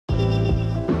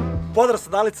Pozdrav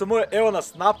sadalice moje, evo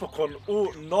nas napokon u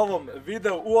novom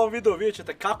videu. U ovom videu vidjet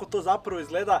ćete kako to zapravo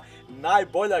izgleda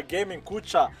najbolja gaming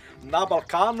kuća na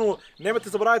Balkanu. Nemojte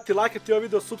zaboraviti lajkati ovaj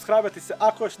video, subscribe-ati se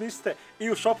ako još niste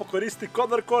i u shopu koristi kod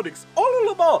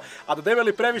Lmao. Lmao! A da ne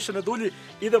veli previše ne dulji,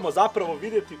 idemo zapravo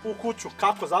vidjeti u kuću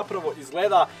kako zapravo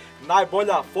izgleda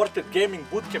najbolja Fortet Gaming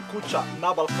Bootcamp kuća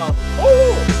na Balkanu.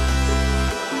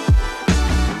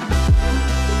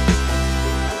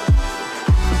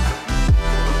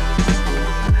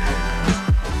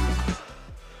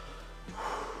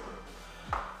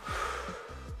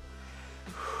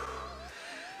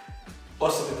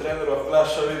 Osobni trener, ako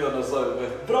gledaš ovaj video, nazove me.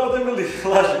 Bravo da mi li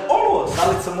laži.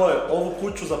 Salice moje, ovu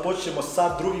kuću započnemo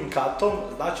sa drugim katom.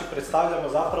 Znači, predstavljamo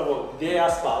zapravo gdje ja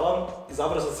spavam.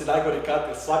 Izabrao sam si najgori kat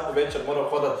jer svaku večer moram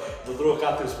hodat do drugog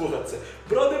kata i uspuhat se.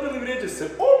 Bravo da mi li vrijeđe se.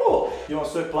 Imam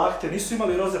svoje plahte, nisu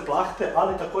imali roze plahte,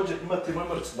 ali također imate moj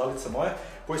mrč, salice moje,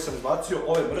 koji sam izbacio,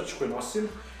 ovaj mrč koji nosim.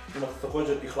 Imate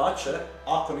također i hlače,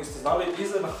 ako niste znali,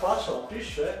 iza na hlačama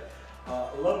piše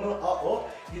Lmao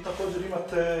i također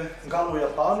imate galu u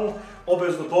Japanu,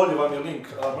 obavezno dolje vam je link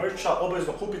merča,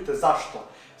 obavezno kupite. Zašto?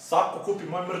 Svako kupi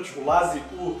moj merč ulazi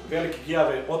u veliki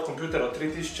giveaway od kompjutera od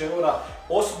 3000 €,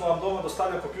 osobno vam doma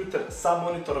dostavlja kompjuter sa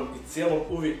monitorom i cijelom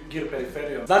UV gear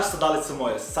periferijom. Znači sadalice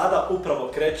moje, sada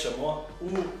upravo krećemo u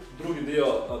drugi dio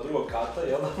drugog kata,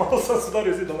 jel da? Malo sam se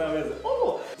udario zidom, nema veze.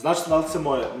 Znači sadalice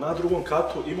moje, na drugom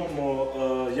katu imamo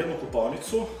jednu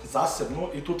kupaonicu, zasebnu,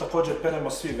 i tu također peremo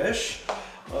svi veš.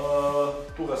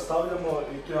 Tu ga stavljamo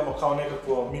i tu imamo kao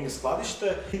nekakvo mini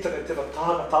skladište. Internet je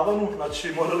na tavanu,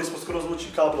 znači morali smo skoro zvući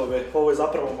kablove, ovo je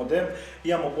zapravo modem.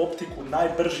 Imamo optiku,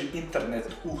 najbrži internet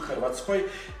u Hrvatskoj,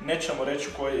 nećemo reći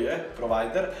koji je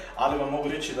provider, ali vam mogu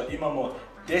reći da imamo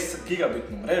 10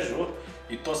 gigabitnu mrežu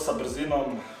i to sa brzinom,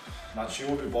 znači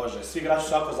ubi Bože, svi igrači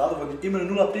su jako zadovoljni, imaju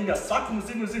 0 pinga, svakom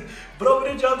zidnu zid, bro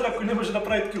vrijeđa Andra koji ne može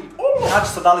napraviti kill. Znači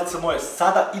sadalice moje,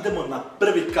 sada idemo na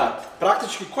prvi kat.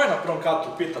 Praktički ko je na prvom katu,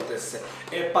 pitate se.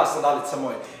 Pa sadalice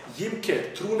moje, Jimke,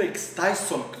 TruleX,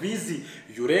 TaySon, Queasy,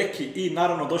 Jureki i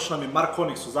naravno došao nam je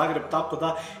Markonix u Zagreb, tako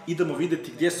da idemo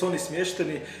vidjeti gdje su oni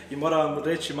smješteni i moram vam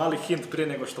reći mali hint prije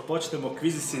nego što počnemo,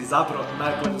 Queasy si izabrao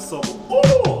najbolju sobu.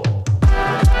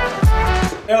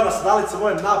 Evo nas sadalice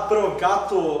moje na prvom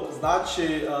katu,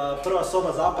 znači prva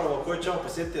soba zapravo koju ćemo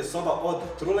posjetiti je soba od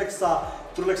TruleXa.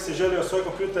 TruleX je želio svoj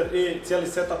kompjuter i cijeli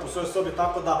setup u svojoj sobi,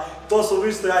 tako da to su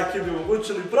isto ja i Kibi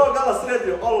omogućili. Prvo gala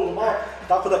sredio, Lmao,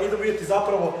 tako da idemo vidjeti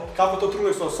zapravo kako to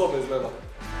TruleXova soba izgleda.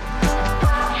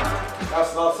 Evo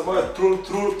sadalice moje,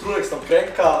 TruleX nam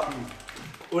krenka,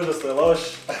 užasno je loš,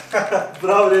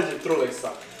 bravo rijeđi TruleXa.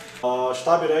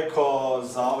 Šta bi rekao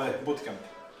za ove bootcamp?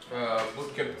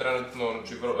 Bootcamp trenutno,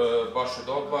 znači, baš je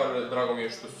dobar, drago mi je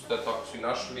što su ste tako svi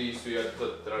našli i svi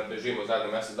trenutno živimo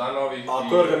zajedno mjesec dana ovih. A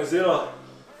ko je organizirao?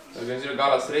 Organizirao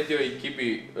Gala sredio i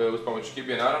Kibi, uz pomoć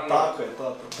Kibije naravno. Tako je,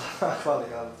 to. Hvala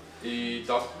Gala. I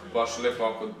tako, baš je lijepo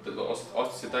ako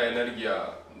ostaje ta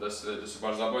energija da se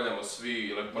baš zabavljamo svi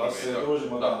i lepo nam je. Da se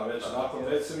družimo, da, već nakon.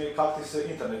 Reci mi kako ti se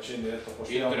internet čini, eto,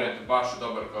 pošto imamo... Internet baš je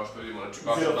dobar kao što vidimo, znači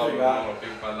baš je dobar,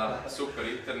 pa da, super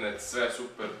internet, sve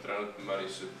super, trenutno meni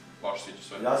se baš sviđa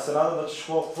sve. Ja se nadam da ćeš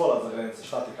volat za granice,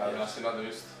 šta ti kažeš? Ja se nadam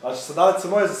isto. Znači sadalice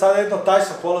moje, za sada jedno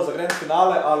TaySon vola za grand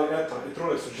finale, ali eto, i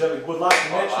TruleXu želi good luck,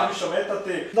 neće više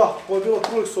ometati. Da, ovo je bila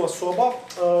TruleXova soba.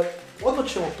 Odmah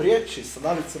ćemo prijeći,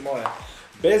 sadalice moje,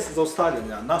 bez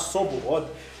zaustavljanja, na sobu od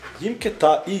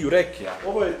Jimketa i Jurekija.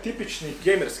 Ovo je tipični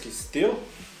gamerski stil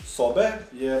sobe,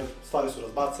 jer stvari su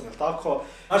razbacane, tako.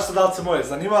 Znači sadalice moje,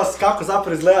 zanima vas kako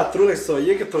zapravo izgleda TruleXova,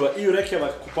 Jimketova i Jurekijeva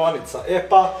kupaonica.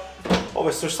 Ovo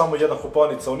je još samo jedna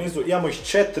kupaonica u nizu, imamo ih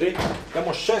 4,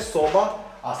 imamo 6 soba,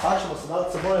 a sad ćemo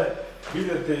sadalice moje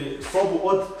vidjeti sobu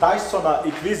od TaySona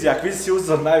i Queasy, a Queasy je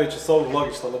uzeo najveću sobu,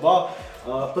 logično Lmao.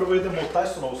 Prvo idemo u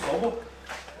TaySonovu sobu.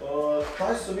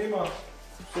 TaySon ima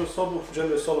svoju sobu,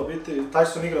 želio je solo biti,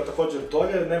 TaySon igra također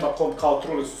dolje, nema kom kao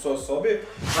TruleX u svojoj sobi.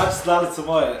 Znači sadalice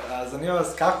moje, zanima vas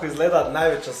kako izgleda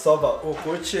najveća soba u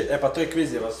kući, pa to je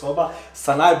Queasyjeva soba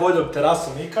sa najboljom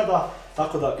terasom ikada,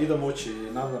 tako da idemo ući,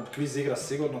 nadam Queasy igra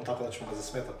sigurno, tako da ćemo ga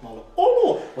zasmetat malo.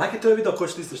 Lajkajte ovaj video ako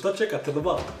ćete, što čekate,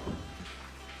 Lmao?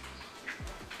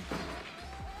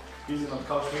 Queasy nam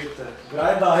kao što vidite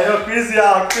grinda, evo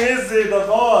Queasy, the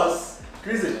boss!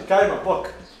 Queasy, kaj ima, pok?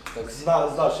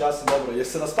 Znaš, ja sam dobro,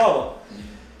 jesi se naspavao?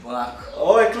 Onako.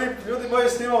 Ovaj klip, ljudi moji,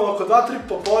 snimamo oko 2-3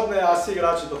 popodne, a svi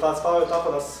igrači do tad spavaju,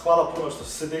 tako da hvala puno što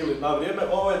su se digli na vrijeme.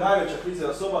 Ovo je najveća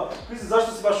Queasyjeva soba. Queasy,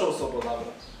 zašto si baš ovu sobu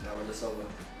odabrao? Najbolja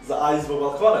soba. A i zbog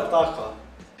balkona, je li tako?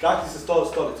 Kako ti se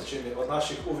stolica čini od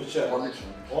naših uvičeva? Odlično.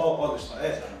 Odlično,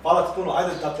 hvala ti puno,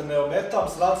 ajde da te ne ometam,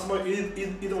 sadalice moji,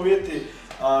 idemo vidjeti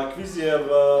Queasyjev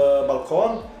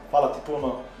balkon. hvala ti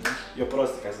puno i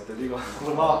oprosti kaj sam te digao.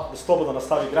 Lmao, slobodno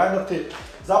nastavi grindati.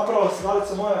 Zapravo,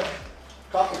 Sandalice moje,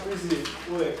 kako Queasy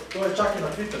uvijek, to je čak i na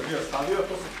Twitter bio stavio,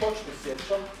 to se točno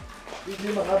sjećam.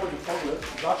 Queasy ima najbolji pogled,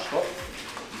 zašto?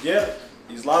 Jer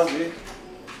izlazi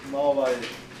na ovaj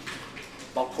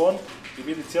balkon i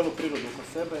vidi cijelu prirodu oko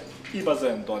sebe i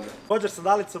bazen dolje. Također,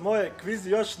 Sandalice moje, Queasy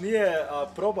još nije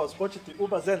probao skočiti u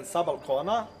bazen sa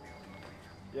balkona,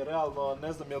 jer realno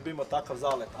ne znam jel bi imao takav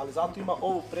zalet, ali zato ima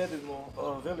ovu predivnu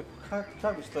veliku,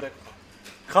 kako bi što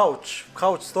rekao,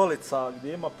 kauč stolica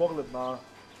gdje ima pogled na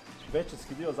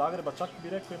većinski dio Zagreba, čak bi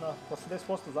rekao i na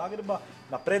 80% Zagreba,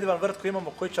 na predivan vrt koji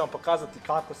imamo koji će vam pokazati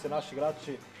kako se naši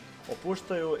igrači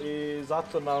opuštaju i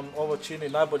zato nam ovo čini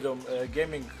najboljom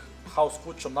gaming house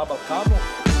kućom na Balkanu.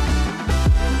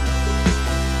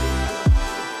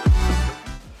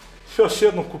 Još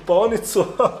jednu kupaonicu,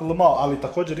 Lmao, ali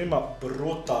također ima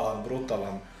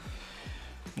brutalan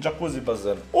jacuzzi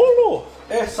bazen.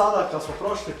 Sada kad smo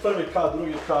prošli prvi kat,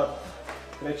 drugi kat,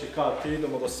 treći kat,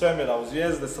 idemo do svemira u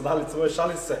zvijezde, Sandalice moje,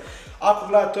 šalim se. Ako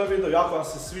gledate ovaj video i ako vam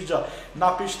se sviđa,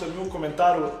 napišite mi u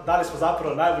komentaru da li smo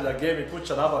zapravo najbolja gaming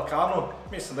kuća na Balkanu.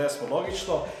 Mislim da jesmo,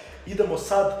 logično. Idemo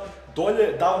sad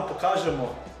dolje da vam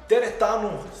pokažemo teretanu,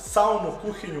 saunu,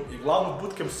 kuhinju i glavnu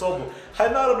bootcamp sobu.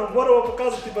 Hajde, naravno, moramo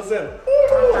pokazati bazen.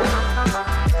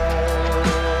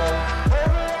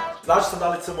 Znači,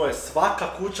 Sandalice moje, svaka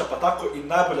kuća, pa tako i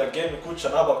najbolja gaming kuća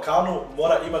na Balkanu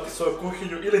mora imati svoju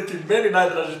kuhinju ili ti meni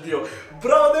najdraži dio.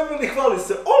 Bravo, Nemili, hvali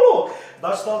se,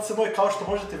 Znači, Sandalice moje, kao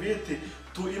što možete vidjeti,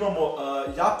 tu imamo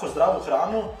jako zdravu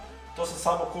hranu. To sam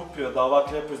samo kupio da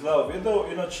ovak lijepo izgleda u videu,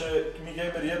 inače mi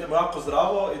gameri jedemo jako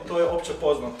zdravo i to je opće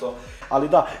poznato. Ali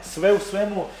da, sve u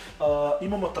svemu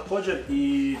imamo također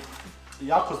i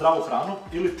jako zdravu hranu,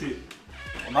 ili ti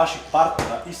od naših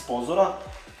partnera i sponzora,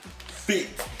 Feed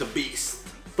the Beast,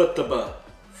 ftb,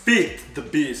 Feed the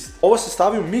Beast. Ovo se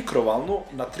stavi u mikrovalnu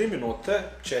na 3 minute,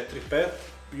 4, 5,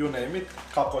 you name it,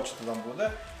 kako hoćete da vam bude.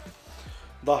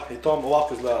 Da, i to vam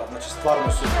ovako izgleda, znači stvarno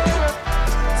je super.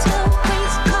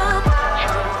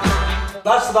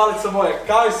 Znači, Sandalice moje,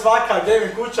 kao i svaka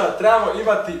gaming kuća trebamo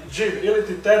imati gym ili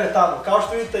ti teretanu. Kao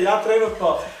što vidite, ja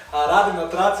trenutno radim na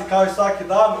traci kao i svaki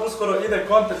dan, uskoro ide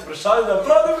kontest prešaljenja,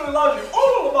 Nemili laži,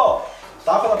 Lmao!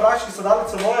 Tako da praktički,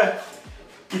 Sandalice moje,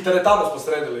 i teretanu smo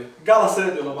sredili, gala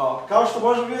sredi Lmao. Kao što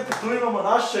možemo vidjeti, tu imamo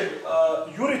našeg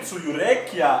Juricu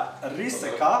Jurekija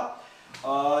Riseka.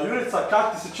 Jurica, kak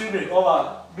ti se čini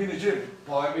ova mini gym?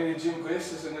 Pa ovaj mini gym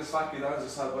koristim se ne svaki dan, za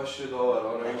sad baš je dobar,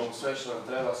 imamo sve što nam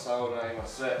treba, sauna, ima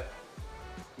sve.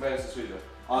 Meni se sviđa.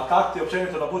 A kak ti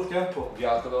općenito na bootcampu?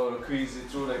 Jako dobro, Queasy,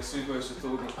 TruleX, svi koji su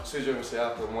tu, sviđaju mi se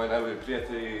jako, moji najbolji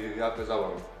prijatelji i jako je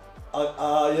zabavno.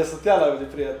 A jesu ti ja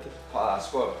najbolji prijatelj? Pa,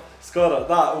 skoro. Skoro,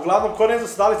 da. Uglavnom, ko ne zna,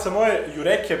 Sandalice moje,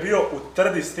 Jurek je bio u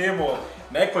trdi s timu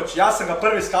nekoć. Ja sam ga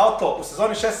prvi skautao u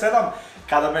sezoni 6-7.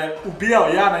 Kada me ubijao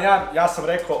 1 na 1, ja sam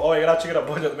rekao ovaj igrač igra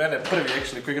bolje od mene, prvi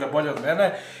actually koji igra bolje od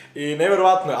mene i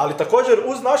nevjerojatno je. Ali također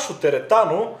uz našu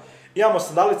teretanu imamo,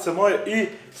 Sandalice moje, i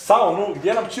saunu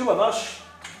gdje nam čila naš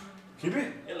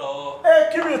Kibi. Hello!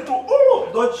 Kibi je tu,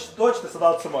 dođite,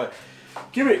 Sandalice moje.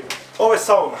 Kibi, ovo je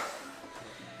sauna.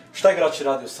 Šta igrači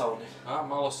radi u sauni?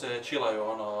 Malo se chillaju,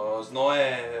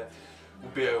 znoje,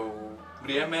 ubijaju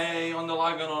vrijeme i onda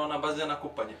lagano na bazen na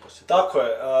kupanje poslije. Tako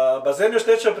je, bazen još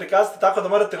nećemo prikazati, tako da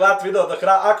morate gledati video do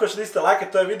kraja. Ako još niste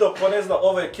lajke, to je video, ko ne zna,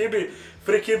 ovo je Kibi,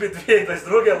 Free Kibi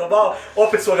 2022, Lmao,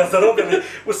 opet smo ga zarobili,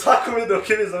 u svakom videu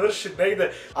Kibi završi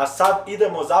negdje. A sad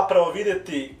idemo zapravo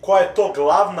vidjeti koja je to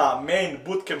glavna main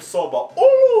bootcamp soba.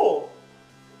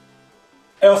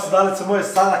 Evo, Sandalice moje,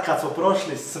 sada kad smo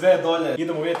prošli sve dolje,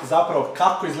 idemo vidjeti zapravo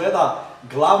kako izgleda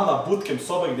glavna bootcamp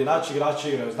soba gdje naši igrači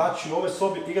igraju. Znači, u ovoj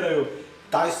sobi igraju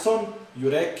TaySon,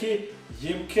 Jureki,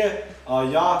 Jimke,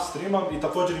 ja streamam i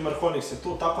također i Markonix je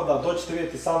tu, tako da dođete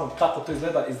vidjeti sa mnom kako to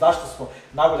izgleda i zašto smo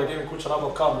najbolja gaming kuća na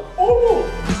Balkanu.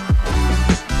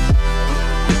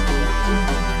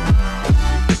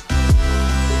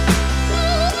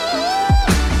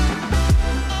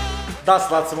 Da,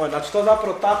 Sandalice moje, znači to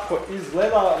zapravo tako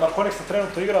izgleda. Markonix se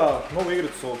trenutno igra novu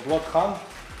igricu Block Hunt.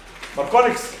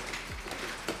 Markonix!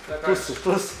 Tu si.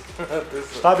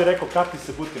 Šta bi rekao, kak ti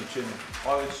se bootcamp čini?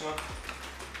 Odlično.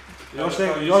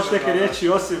 Još neke riječi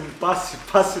osim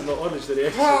pasivno odlične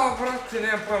riječi. Pa, brate,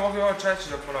 nemam pojma, mogu ovo češće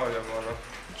da ponavljam,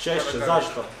 Češće,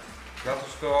 zašto? Zato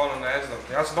što, ne znam,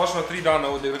 ja sam došao na 3 dana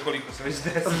ovdje, koliko sam već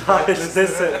 10. Da, već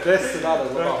 10 dana,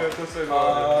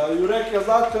 Lmao. Jurek, ja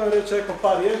znate, on reći rekao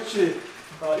par riječi.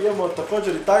 Imamo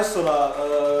također i TaySona,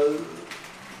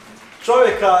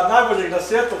 čovjeka najboljeg na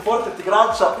svijetu, portret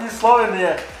igrača iz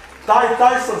Slovenije,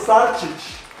 TaySon Sarčić.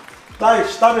 Taj,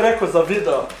 šta bi rekao za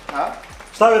video?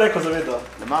 Šta bi rekao za video?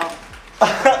 Lmao.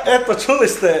 Eto, čuli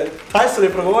ste, TaySon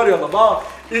je progovorio Lmao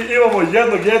i imamo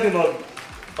jednog jedinog,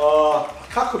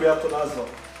 kako bi ja to nazvao?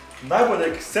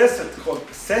 Najboljeg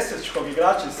sesvečkog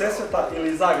igrača iz Sesveta ili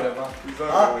iz Zagreba?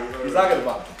 Iz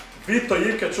Zagreba. Vito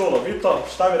Jimke čulo. Vito,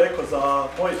 šta bi rekao za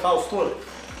moj house tour?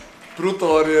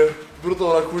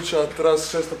 Brutalna kuća, treba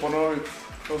se često ponoviti,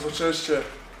 odnosno češće.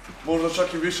 Možda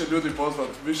čak i više ljudi pozvat,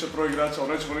 više broj igrača, ali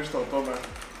nećemo ništa o tome.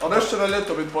 Ali nešto će na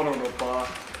ljeto biti ponovno, pa...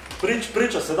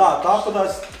 Priča se, da, tako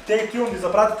da stay tuned i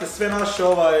zapratite sve naše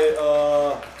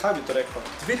kaj bi to rekao,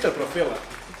 Twitter profile.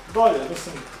 Dolje,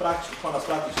 mislim, ko nas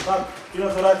prati će znati, i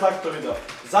da se radi tako to video.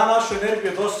 Za našu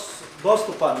energiju je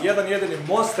dostupan jedan jedini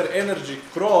Monster Energy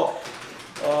Croatia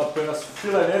koji nas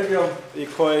fila energijom i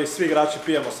koji svi igrači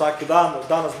pijemo svaki dan,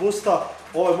 danas boosta.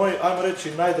 Ovo je moj, ajmo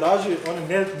reći, najdraži, on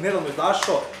je nedavno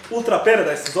izašao, Ultra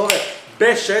Paradise se zove,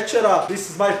 bez šećera, this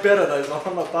is my paradise,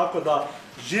 tako da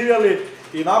živjeli.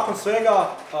 I nakon svega,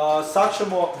 sad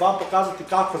ćemo vam pokazati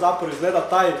kako zapravo izgleda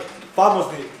taj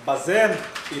famozni bazen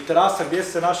i terasa gdje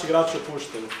se naši igrači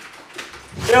opuštaju.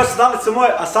 Evo se dalice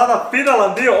moje, a sada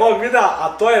finalan dio ovog videa,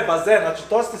 a to je bazen. Znači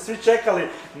to ste svi čekali,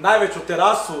 najveću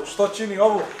terasu, što čini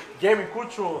ovu gaming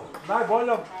kuću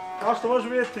najboljom. Kao što možemo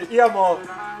vidjeti, imamo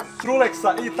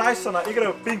TruleXa i TaySona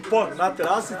igraju ping pong na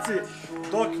terasici,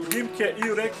 dok Jimke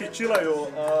i Ureki chillaju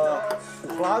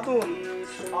u hladu,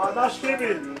 a naš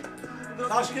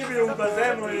Kibi je u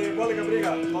bazenu i boli ga briga,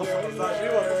 doslovno za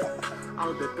život.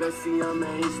 Al depresija me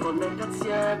ispod nekad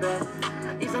sjebe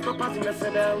i zato pazim na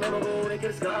sebe, al ne mogu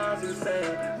jer zgazim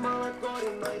se.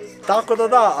 Tako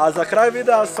da, a za kraj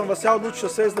videa sam vas ja odlučio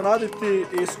sve iznenaditi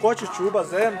i skočit ću u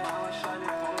bazen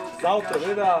za auto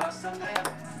videa.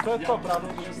 To je to pravno.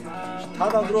 Šta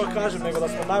da vam drugo kažem nego da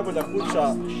smo najbolja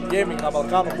kuća gaming na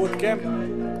Balkanu bootcamp.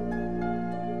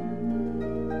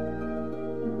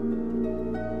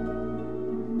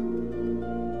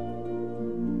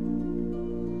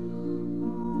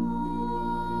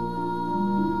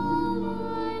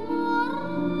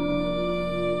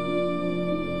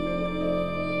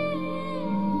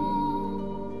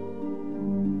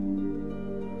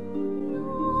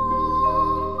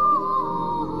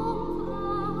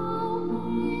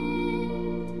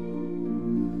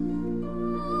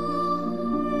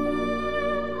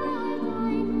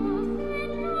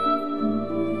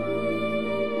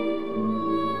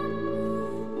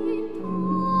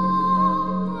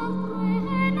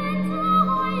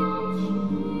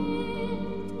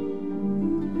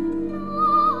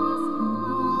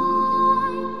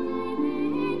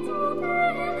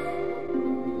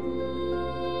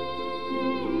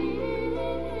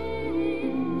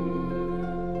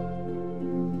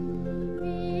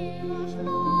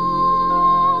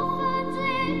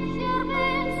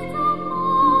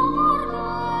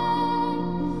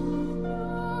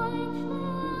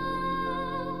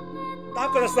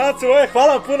 Tako da snadci moje,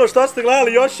 hvala vam puno što ste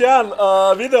gledali još jedan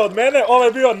video od mene. Ovo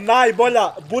je bio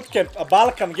najbolja bootcamp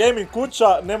Balkan gaming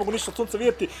kuća, ne mogu ništa od sunca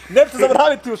vidjeti. Nemojte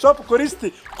zaboraviti u shopu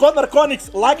koristiti kod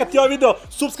Markonix, lajkati ovaj video,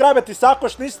 subscribe-ati se ako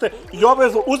još niste i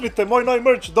obavezno uzmite moj novi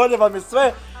merch, dolje vam je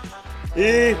sve.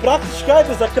 I praktički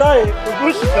ajde za kraj,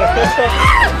 ugušite.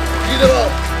 Idemo!